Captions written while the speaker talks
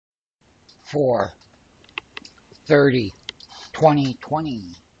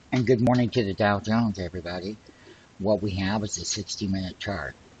4/30/2020. And good morning to the Dow Jones, everybody. What we have is a 60-minute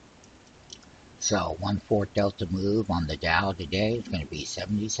chart. So 1/4 delta move on the Dow today is going to be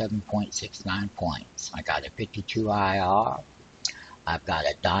 77.69 points. I got a 52 IR. I've got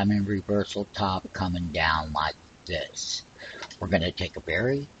a diamond reversal top coming down like this. We're going to take a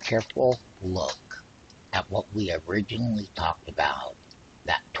very careful look at what we originally talked about,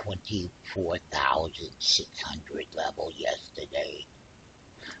 that 24,600 level yesterday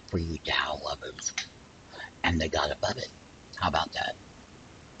for you Dow lovers. And they got above it. How about that?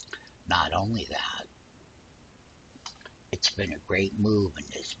 Not only that, it's been a great move in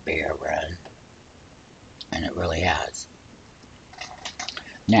this bear run, and it really has.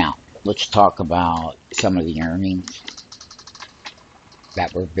 Now, let's talk about some of the earnings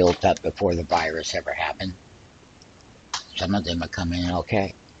that were built up before the virus ever happened. Some of them have come in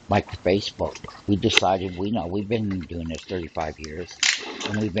okay, like Facebook. We decided, we've been doing this 35 years,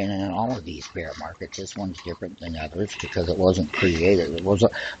 and we've been in all of these bear markets. This one's different than others because it wasn't created. It was,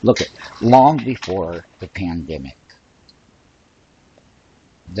 long before the pandemic,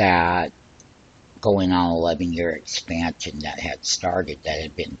 that going on 11-year expansion that had started, that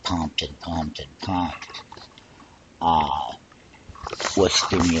had been pumped and pumped and pumped, was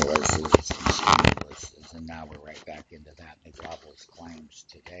stimuluses, and now we're right back into that. The jobless claims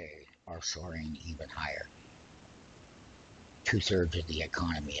today are soaring even higher. 2/3 of the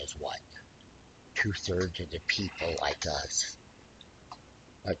economy is what? 2/3 of the people like us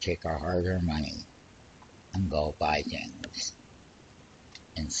that take our hard-earned money and go buy things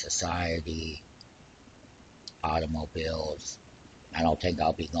in society, automobiles. I don't think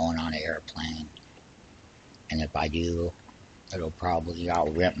I'll be going on an airplane, and if I do, I'll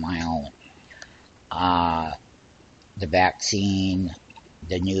rent my own. The vaccine,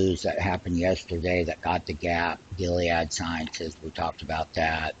 the news that happened yesterday that got the gap, Gilead Sciences, we talked about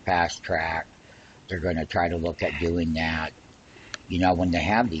that, fast track. They're going to try to look at doing that. When they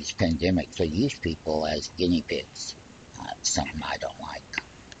have these pandemics, they use people as guinea pigs. Something I don't like.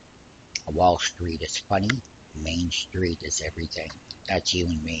 Wall Street is funny. Main Street is everything. That's you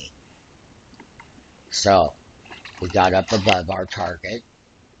and me. So, we got up above our target.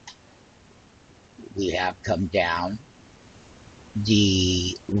 We have come down.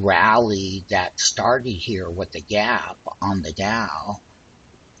 The rally that started here with the gap on the Dow,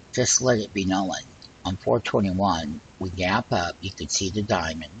 just let it be known. On 421, we gap up. You can see the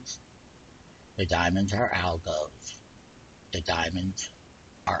diamonds. The diamonds are algos. The diamonds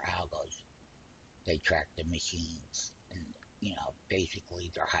are algos. They track the machines. And, basically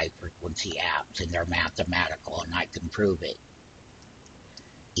they're high frequency apps and they're mathematical, and I can prove it.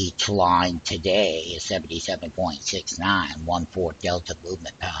 Each line today is 77.69, 1/4 delta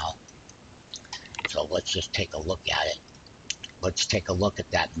movement, pal. So let's just take a look at it. Let's take a look at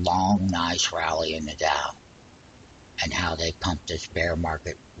that long, nice rally in the Dow and how they pumped this bear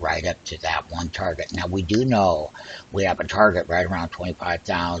market right up to that one target. Now, we do know we have a target right around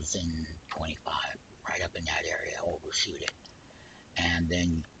 25,025, right up in that area, overshoot it. And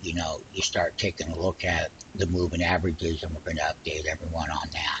then, you start taking a look at the moving averages, and we're going to update everyone on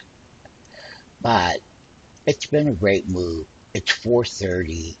that. But it's been a great move. It's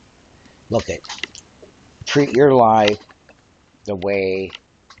 4:30. Look treat your life the way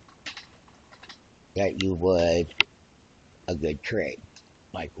that you would a good trade,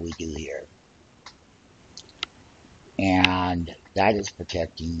 like we do here. And that is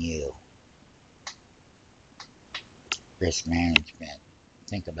protecting you. Risk management.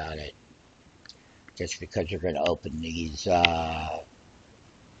 Think about it. Just because you're going to open these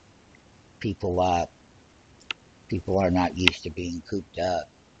people up, people are not used to being cooped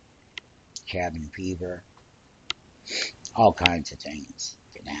up. Cabin fever. All kinds of things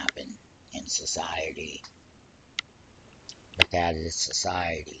can happen in society. But that is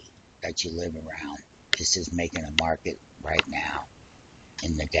society that you live around. This is making a market right now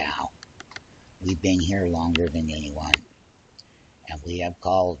in the Dow. We've been here longer than anyone. And we have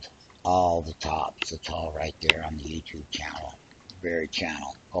called all the tops. It's all right there on the YouTube channel. The very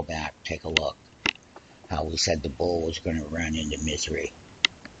channel. Go back, take a look. How we said the bull was going to run into misery.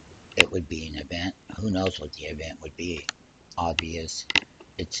 It would be an event. Who knows what the event would be? Obvious.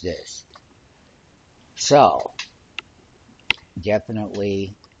 It's this. So,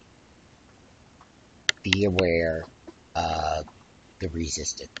 definitely be aware of the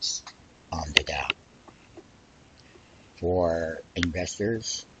resistance on the Dow. For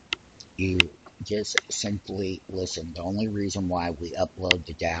investors, you just simply listen. The only reason why we upload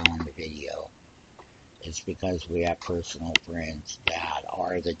the Dow on the video It's because we have personal friends that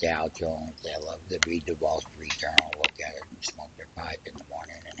are the Dow Jones. They love to read the Wall Street Journal, look at it, and smoke their pipe in the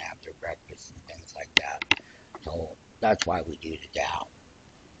morning and have their breakfast and things like that. So that's why we do the Dow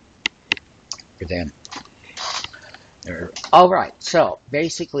for them. All right. So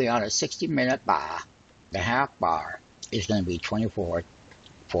basically, on a 60-minute buy, the half bar is going to be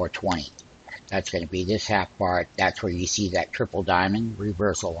 24,420. That's going to be this half bar. That's where you see that triple diamond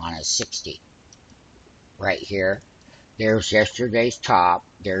reversal on a 60 right here. There's yesterday's top.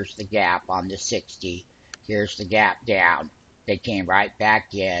 There's the gap on the 60. Here's the gap down. They came right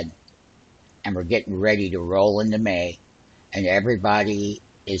back in, and we're getting ready to roll into May, and everybody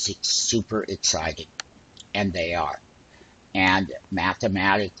is super excited, and they are. And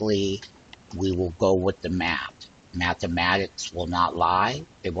mathematically, we will go with the math. Mathematics will not lie.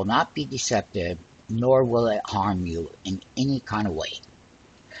 It will not be deceptive, nor will it harm you in any kind of way.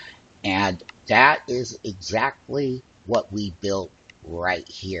 And that is exactly what we built right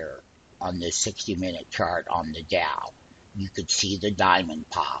here on this 60-minute chart on the Dow. You could see the diamond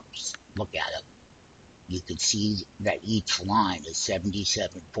pops. Look at it. You could see that each line is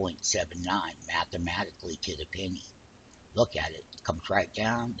 77.79 mathematically to the penny. Look at it. It comes right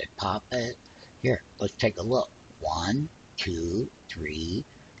down. They pop it. Here, let's take a look. 1, 2, 3,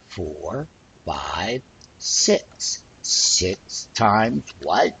 4, 5, 6. 6 times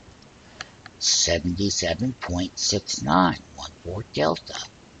what? 77.69. 1/4 delta.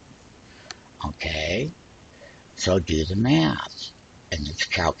 Okay? So do the math. And it's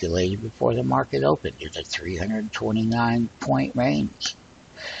calculated before the market opened. There's a 329 point range.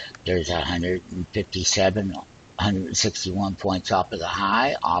 There's 161 points off of the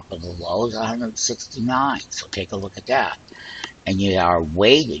high, off of the lows, 169. So take a look at that. And you are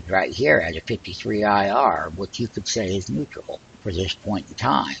weighted right here at a 53 IR, which you could say is neutral for this point in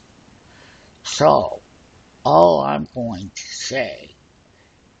time. So all I'm going to say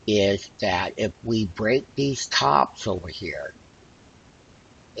is that if we break these tops over here,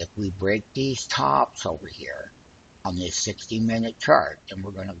 on this 60-minute chart, then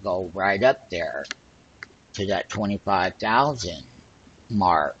we're going to go right up there to that 25,000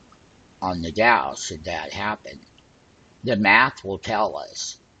 mark on the Dow, should that happen. The math will tell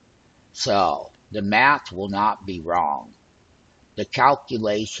us. So the math will not be wrong. The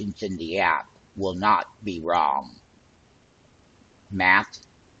calculations in the app will not be wrong. Math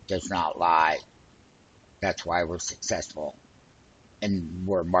does not lie. That's why we're successful. And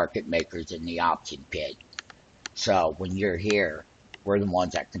we're market makers in the option pit. So when you're here, we're the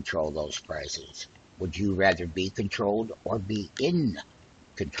ones that control those prices. Would you rather be controlled or be in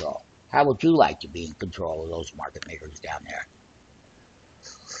control? How would you like to be in control of those market makers down there?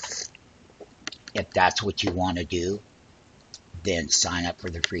 If that's what you want to do, then sign up for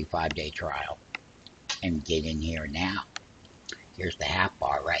the free 5-day trial and get in here now. Here's the half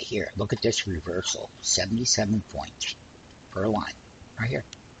bar right here. Look at this reversal. 77 points per line. Right here.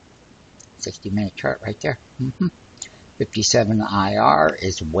 60-minute chart right there. 57 IR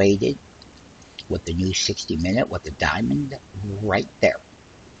is weighted with the new 60-minute with the diamond right there.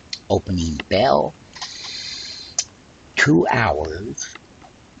 Opening bell. 2 hours.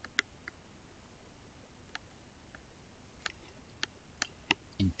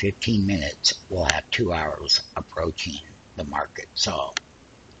 In 15 minutes, we'll have 2 hours approaching the market. So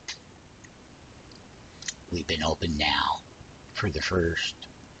we've been open now for the first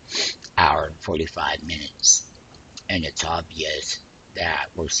hour and 45 minutes. And it's obvious that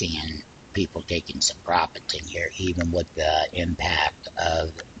we're seeing people taking some profits in here, even with the impact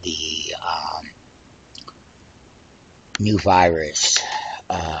of the new virus.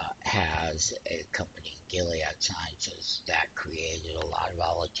 Has a company, Gilead Sciences, that created a lot of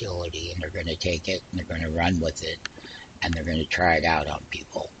volatility, and they're going to take it and they're going to run with it, and they're going to try it out on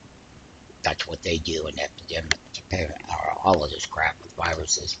people. That's what they do in epidemic. All of this crap with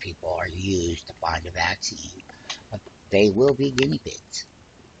viruses, people are used to find a vaccine, but they will be guinea pigs.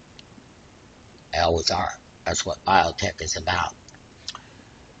 They always are. That's what biotech is about.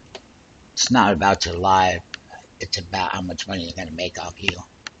 It's not about your life. It's about how much money they're going to make off you.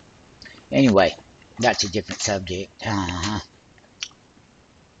 Anyway, that's a different subject.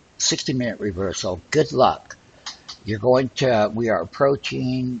 60-minute reversal. Good luck. We are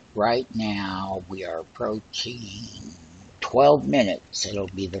approaching right now, we are approaching 12 minutes. It'll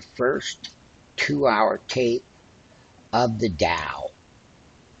be the first 2-hour tape of the Dow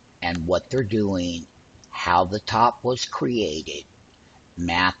and what they're doing, how the top was created.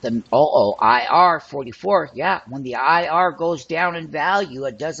 Math and IR 44. Yeah, when the IR goes down in value,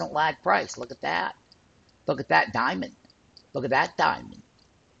 it doesn't lag price. Look at that. Look at that diamond. Look at that diamond.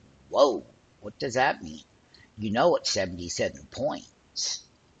 Whoa. What does that mean? You know it's 77 points.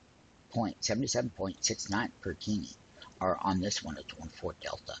 77.69 per kini. Or on this one, it's 1/4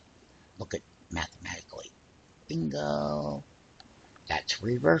 delta. Look at mathematically. Bingo. That's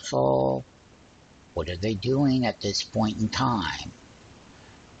reversal. What are they doing at this point in time?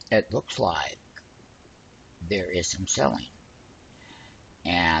 It looks like there is some selling.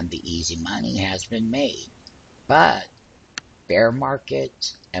 And the easy money has been made. But bear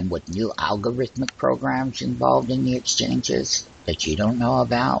markets and with new algorithmic programs involved in the exchanges that you don't know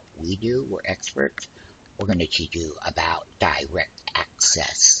about, we do, we're experts. We're going to teach you about direct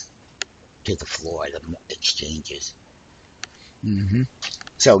access to the floor of the exchanges.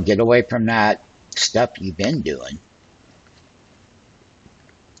 So get away from that stuff you've been doing,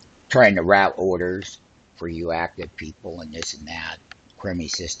 trying to route orders for you active people and this and that, crummy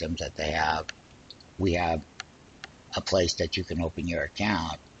systems that they have. We have a place that you can open your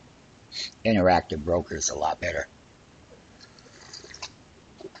account. Interactive Broker is a lot better.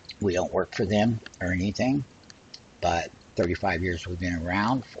 We don't work for them or anything, but 35 years we've been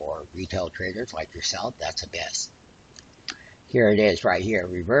around for retail traders like yourself, that's the best. Here it is right here.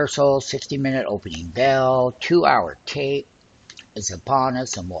 Reversal, 60-minute opening bell, 2-hour tape is upon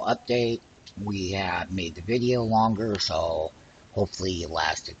us, and we'll update. We have made the video longer, so hopefully you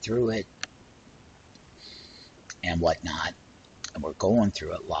lasted through it and whatnot. And we're going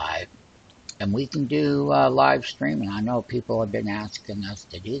through it live. And we can do live streaming. I know people have been asking us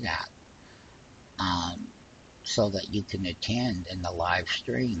to do that. So that you can attend in the live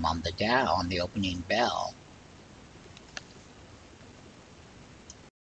stream on the Dow, on the opening bell.